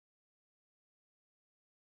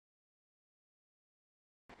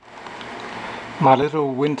My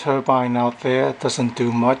little wind turbine out there doesn't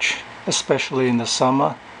do much, especially in the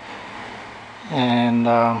summer, and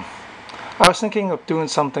I was thinking of doing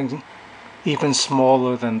something even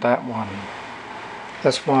smaller than that one.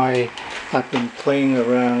 That's why I've been playing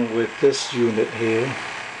around with this unit here.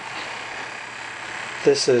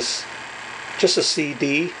 This is just a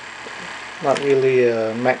CD, not really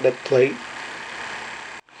a magnet plate.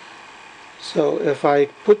 So if I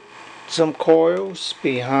put some coils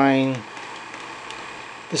behind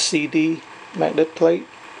the CD magnet plate,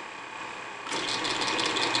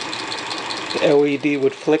 the LED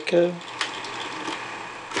would flicker.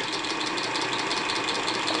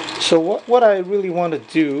 So what I really want to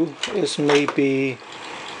do is maybe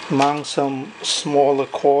mount some smaller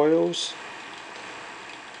coils,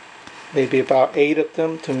 maybe about 8 of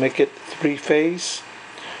them, to make it 3-phase,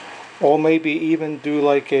 or maybe even do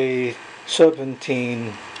like a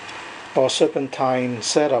serpentine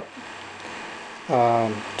setup,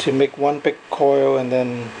 to make one big coil and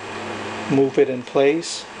then move it in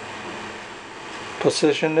place,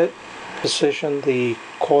 position the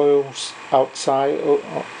coils outside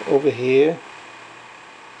over here.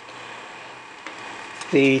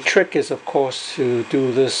 The trick is, of course, to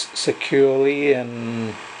do this securely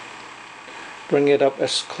and bring it up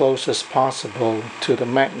as close as possible to the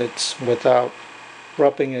magnets without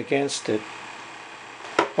rubbing against it.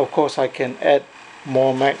 Of course, I can add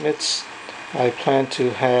more magnets. I plan to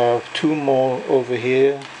have 2 more over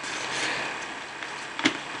here.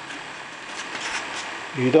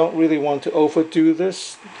 You don't really want to overdo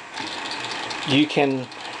this. You can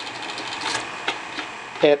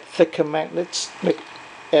add thicker magnets,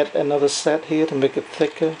 add another set here to make it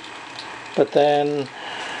thicker, but then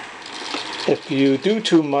if you do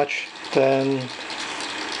too much, then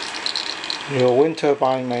your wind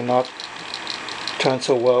turbine may not turn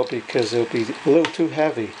so well because it'll be a little too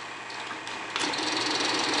heavy.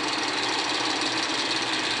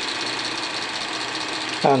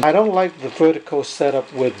 And I don't like the vertical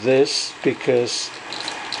setup with this because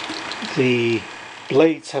the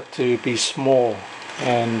blades have to be small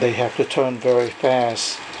and they have to turn very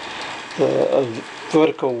fast. A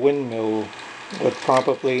vertical windmill would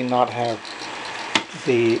probably not have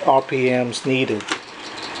the RPMs needed.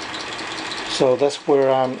 So that's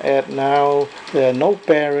where I'm at now. There are no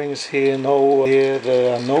bearings here,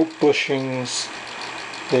 there are no bushings.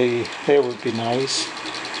 They would be nice.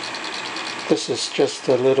 This is just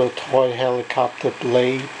a little toy helicopter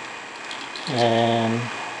blade, and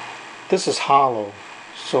this is hollow.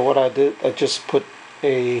 So what I did, I just put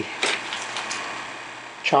a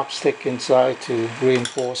chopstick inside to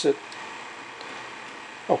reinforce it.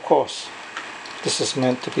 Of course, this is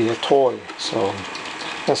meant to be a toy, so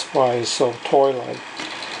that's why it's so toy-like.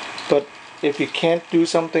 But if you can't do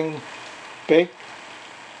something big,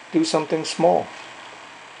 do something small.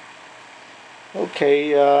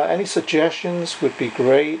 Okay, any suggestions would be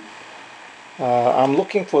great. I'm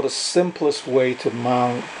looking for the simplest way to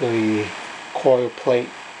mount the coil plate.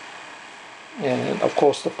 And of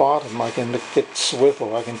course the bottom, I can make it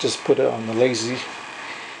swivel. I can just put it on the Lazy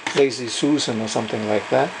Susan or something like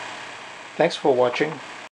that. Thanks for watching.